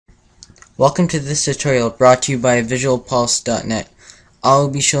Welcome to this tutorial brought to you by visualpulse.net. I'll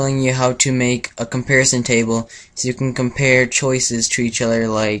be showing you how to make a comparison table so you can compare choices to each other,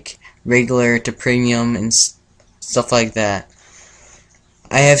 like regular to premium and stuff like that.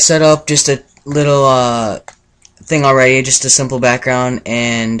 I have set up just a little thing already, just a simple background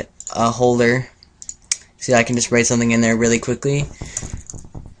and a holder. See, I can just write something in there really quickly.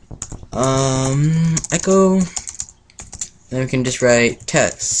 Echo. Then we can just write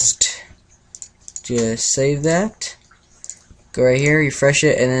test. Just save that. Go right here, refresh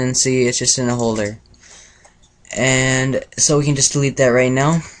it, and then see it's just in a holder. And so we can just delete that right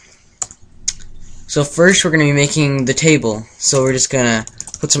now. So first we're going to be making the table. So we're just going to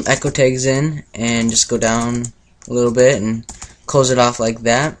put some echo tags in and just go down a little bit and close it off like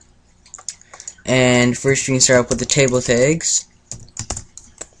that. And first we can start up with the table tags.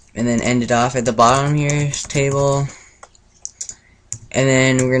 And then end it off at the bottom here, table. And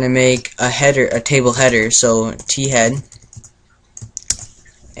then we're gonna make a header, a table header, so T head,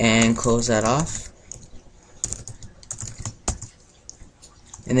 and close that off.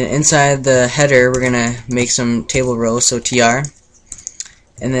 And then inside the header, we're gonna make some table rows, so TR,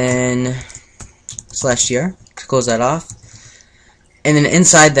 and then /TR to close that off. And then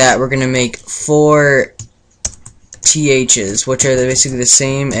inside that, we're gonna make 4 THs, which are basically the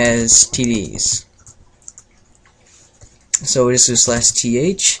same as TDs. So we just do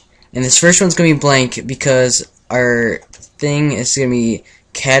 /TH, and this first one's gonna be blank because our thing is gonna be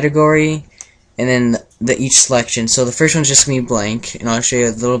category and then the each selection. So the first one's just gonna be blank, and I'll show you a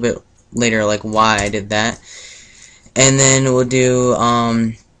little bit later like why I did that. And then we'll do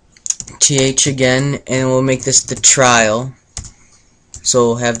TH again, and we'll make this the trial. So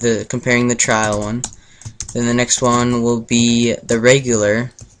we'll have the comparing the trial one. Then the next one will be the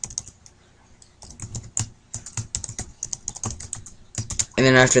regular. And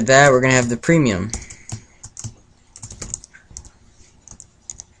then after that, we're going to have the premium.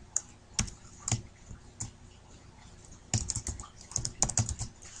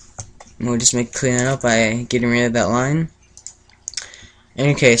 And we'll just clean it up by getting rid of that line.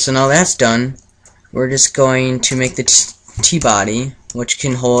 Okay, so now that's done. We're just going to make the T-body, which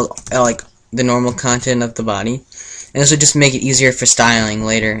can hold like the normal content of the body. And this will just make it easier for styling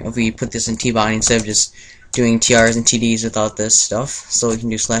later if we put this in T-body instead of just doing TRs and TDs without this stuff. So we can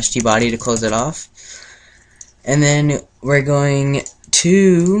do /T-body to close it off. And then we're going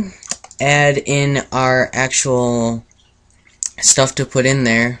to add in our actual stuff to put in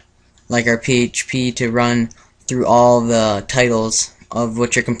there, like our PHP to run through all the titles of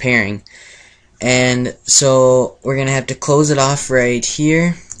what you're comparing. And so we're going to have to close it off right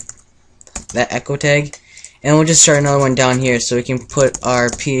here, that echo tag, and we'll just start another one down here so we can put our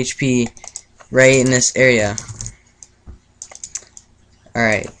PHP right in this area.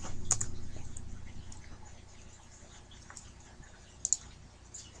 Alright.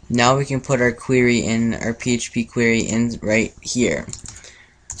 Now we can put our query in, our PHP query in right here.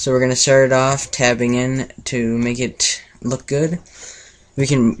 So we're going to start it off tabbing in to make it look good. We're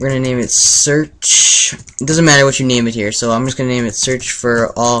going to name it search. It doesn't matter what you name it here, so I'm just going to name it search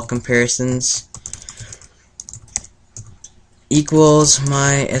for all comparisons equals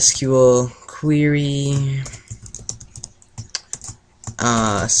MySQL query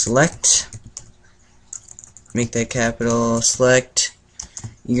select, make that capital, select.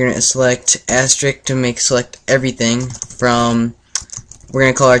 You're gonna select asterisk to make select everything from, we're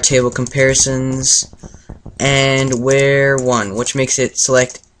gonna call our table comparisons, and where one, which makes it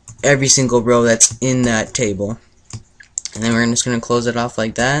select every single row that's in that table. And then we're just gonna close it off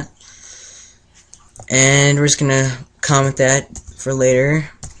like that, and we're just gonna comment that for later.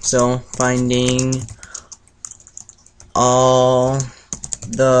 So finding all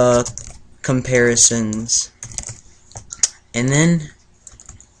the comparisons, and then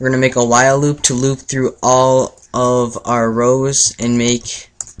we're gonna make a while loop to loop through all of our rows and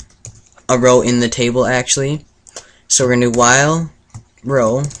make a row in the table actually. So we're gonna do while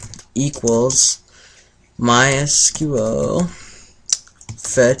row equals MySQL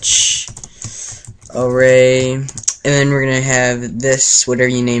fetch array, and then we're gonna have this, whatever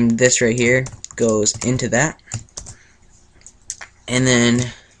you named this right here, goes into that, and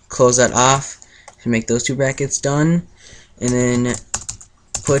then close that off to make those two brackets done, and then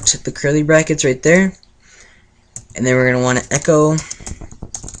put the curly brackets right there, and then we're gonna want to echo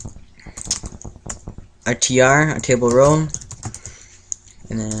our TR, our table row,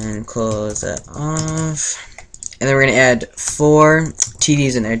 and then close that off, and then we're gonna add 4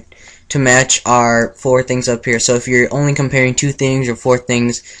 TDs in there to match our 4 things up here. So if you're only comparing 2 things or 4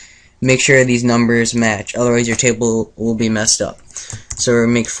 things, make sure these numbers match, otherwise your table will be messed up. So we're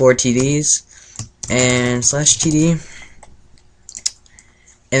gonna make 4 TDs and /TD,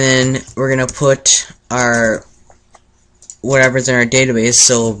 and then we're gonna put our whatever's in our database.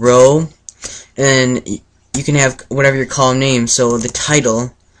 So row, and you can have whatever your column name. So the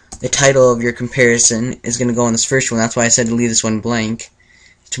title of your comparison is gonna go on this first one. That's why I said to leave this one blank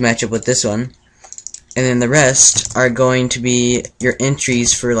to match up with this one. And then the rest are going to be your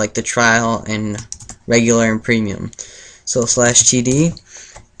entries for like the trial and regular and premium. So /TD,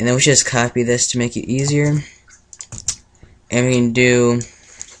 and then we just copy this to make it easier. And we can do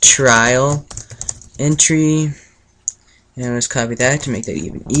trial entry, and let's copy that to make that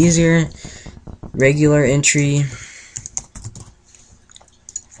even easier. Regular entry,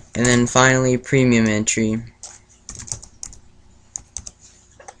 and then finally premium entry.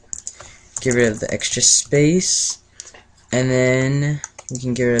 Get rid of the extra space, and then we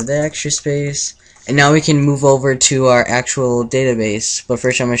can get rid of the extra space, and now we can move over to our actual database. But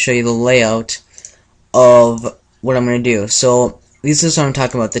first I'm going to show you the layout of what I'm going to do. So this is what I'm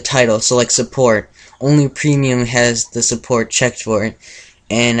talking about, the title. So like support, only premium has the support checked for it,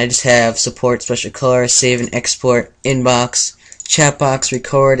 and I just have support, special color, save and export, inbox, chat box,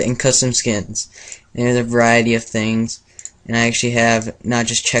 record, and custom skins. And there's a variety of things. And I actually have not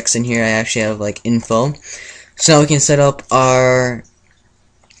just checks in here, I actually have like info. So now we can set up our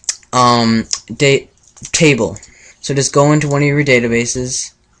table. So just go into one of your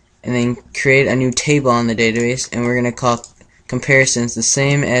databases and then create a new table on the database, and we're going to call comparisons the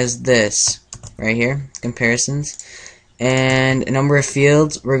same as this right here, comparisons. And a number of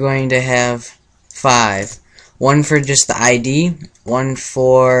fields, we're going to have 5. One for just the ID, one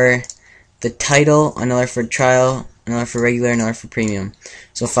for the title, another for trial, another for regular, another for premium.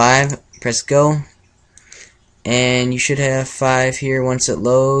 So 5, press go, and you should have 5 here once it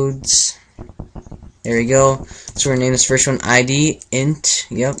loads. There we go. So we're going to name this first one ID int.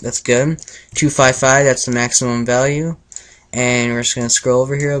 Yep, that's good. 255, that's the maximum value. And we're just going to scroll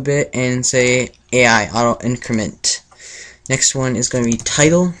over here a bit and say AI, auto increment. Next one is going to be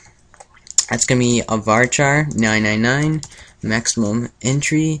title. That's going to be a varchar 999, maximum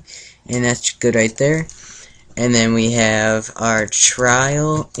entry, and that's good right there. And then we have our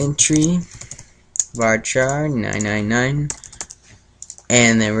trial entry, varchar 999,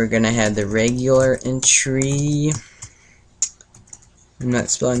 and then we're gonna have the regular entry. I'm not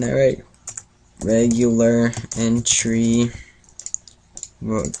spelling that right. Regular entry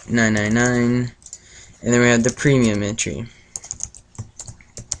 999, and then we have the premium entry,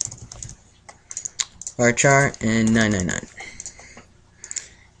 varchar and 999.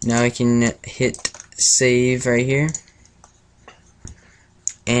 Now we can hit save right here,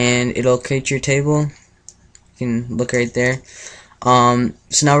 and it'll create your table. You can look right there. So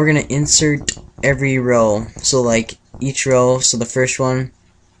now we're gonna insert every row. So like each row, so the first one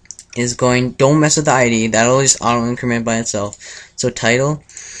is going, don't mess with the ID, that'll just auto increment by itself. So title,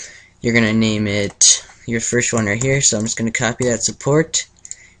 you're gonna name it your first one right here. So I'm just gonna copy that, support,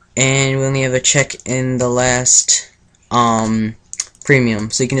 and we only have a check in the last premium,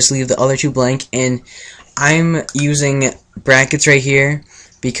 so you can just leave the other 2 blank. And I'm using brackets right here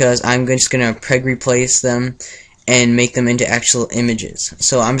because I'm just gonna preg replace them and make them into actual images.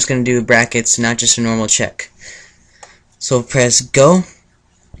 So I'm just gonna do brackets, not just a normal check. So press go,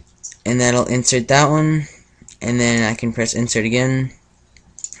 and that'll insert that one, and then I can press insert again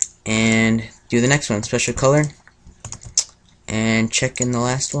and do the next one, special color, and check in the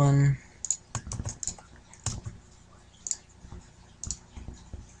last one.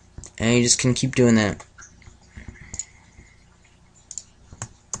 And you just can keep doing that.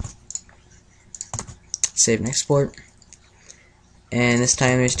 Save and export. And this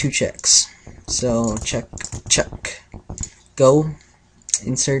time there's 2 checks. So check, check. Go.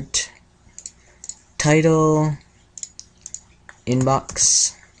 Insert. Title.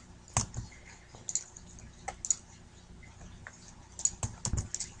 Inbox.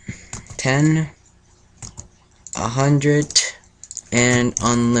 $10, $100, and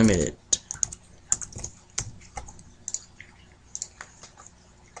unlimited.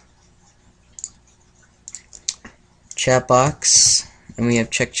 Chat box, and we have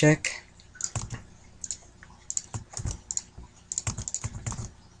check check.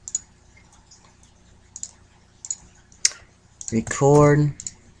 Record, and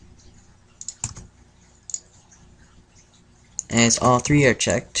it's all 3 are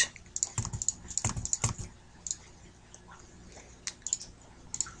checked.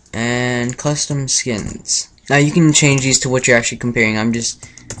 And custom skins. Now you can change these to what you're actually comparing. I'm just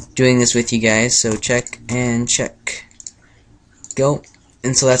doing this with you guys. So check and check. Go.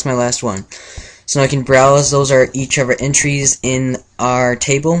 And so that's my last one. So now I can browse. Those are each of our entries in our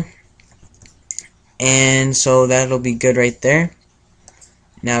table. And so that'll be good right there.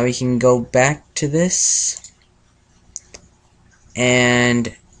 Now we can go back to this.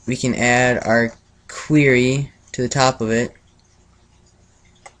 And we can add our query to the top of it.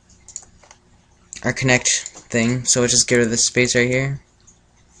 Our connect thing. So we'll just get rid of this space right here.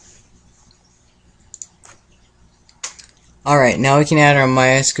 Alright, now we can add our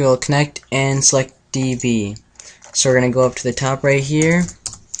MySQL Connect and select DB. So we're going to go up to the top right here,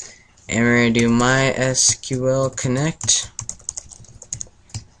 and we're going to do MySQL Connect,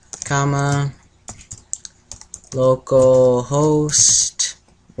 comma, localhost,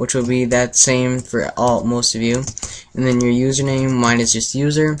 which will be that same for most of you, and then your username, mine is just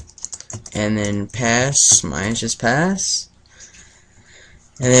user, and then pass, mine is just pass.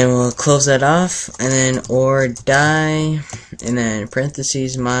 And then we'll close that off, and then or die, and then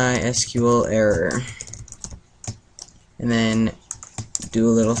parentheses MySQL error, and then do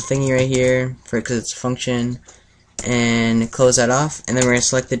a little thingy right here because it's a function, and close that off. And then we're gonna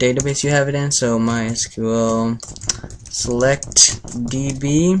select the database you have it in. So MySQL select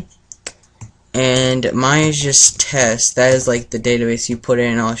DB, and mine is just test. That is like the database you put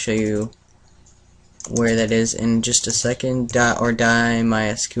in. I'll show you where that is in just a second. Dot or die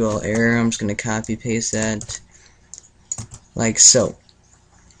MySQL error. I'm just gonna copy paste that like so.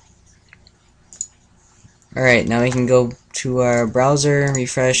 Alright, now we can go to our browser,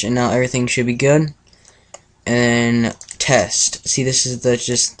 refresh, and now everything should be good. And then test. See, this is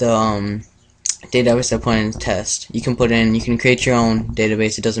just the database I put in test. You can create your own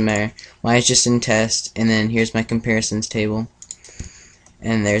database, it doesn't matter. Mine is just in test, and then here's my comparisons table.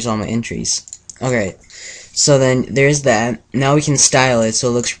 And there's all my entries. Okay, so then there's that. Now we can style it so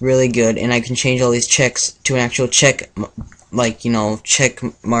it looks really good, and I can change all these checks to an actual check, like, you know, check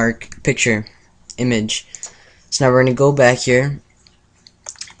mark picture image. So now we're going to go back here,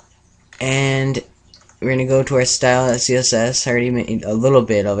 and we're going to go to our style.css. I already made a little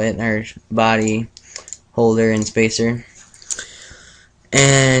bit of it, our body, holder, and spacer.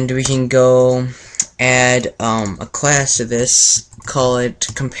 And we can go add a class to this, call it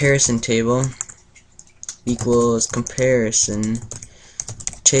comparison table, equals comparison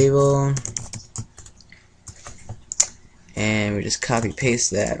table, and we just copy paste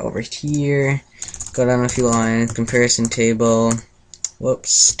that over here, go down a few lines, comparison table,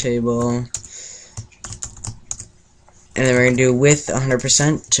 whoops, table, and then we're going to do width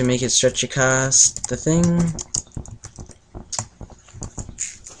 100% to make it stretch across the thing,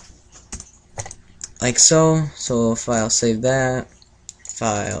 like so. So file save that,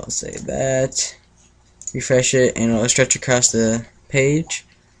 refresh it, and it'll stretch across the page.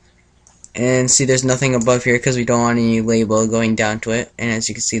 And see, there's nothing above here because we don't want any label going down to it, and as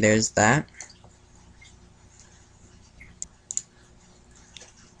you can see, there's that.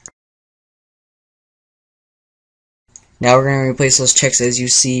 Now we're going to replace those checks as you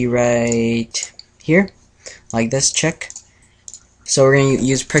see right here, like this check. So we're going to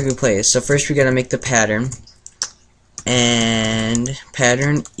use preg replace. So first we got to make the pattern, and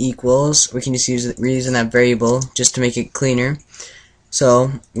pattern equals, we can just use reusing that variable just to make it cleaner.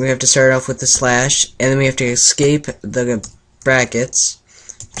 So we have to start off with the slash, and then we have to escape the brackets,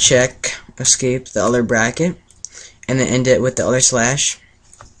 check, escape the other bracket, and then end it with the other slash,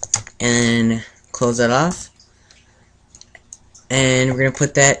 and then close that off. And we're going to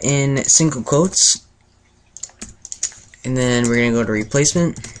put that in single quotes, and then we're going to go to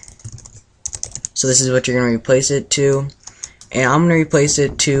replacement. So this is what you're going to replace it to, and I'm going to replace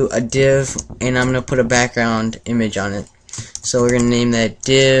it to a div, and I'm going to put a background image on it. So we're going to name that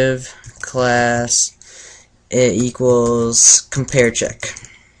div class, it equals compare check,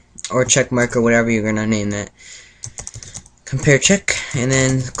 or check mark, or whatever you're going to name that. Compare check, and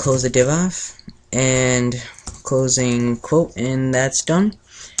then close the div off, and closing quote, and that's done.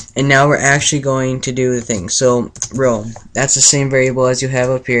 And now we're actually going to do the thing. So row, that's the same variable as you have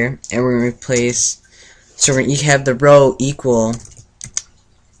up here, and we're going to replace, so we're going to have the row equal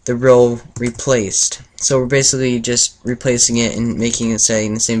the row replaced. So we're basically just replacing it and making it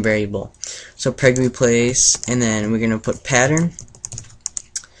saying the same variable. So preg replace, and then we're going to put pattern,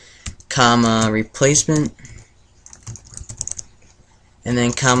 comma replacement, and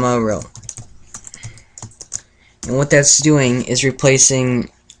then comma row. And what that's doing is replacing,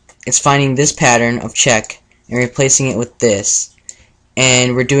 it's finding this pattern of check and replacing it with this,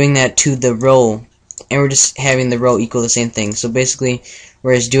 and we're doing that to the row, and we're just having the row equal the same thing. So basically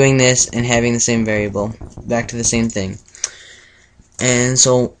we're just doing this and having the same variable back to the same thing. And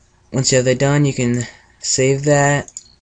so once you have that done, you can save that,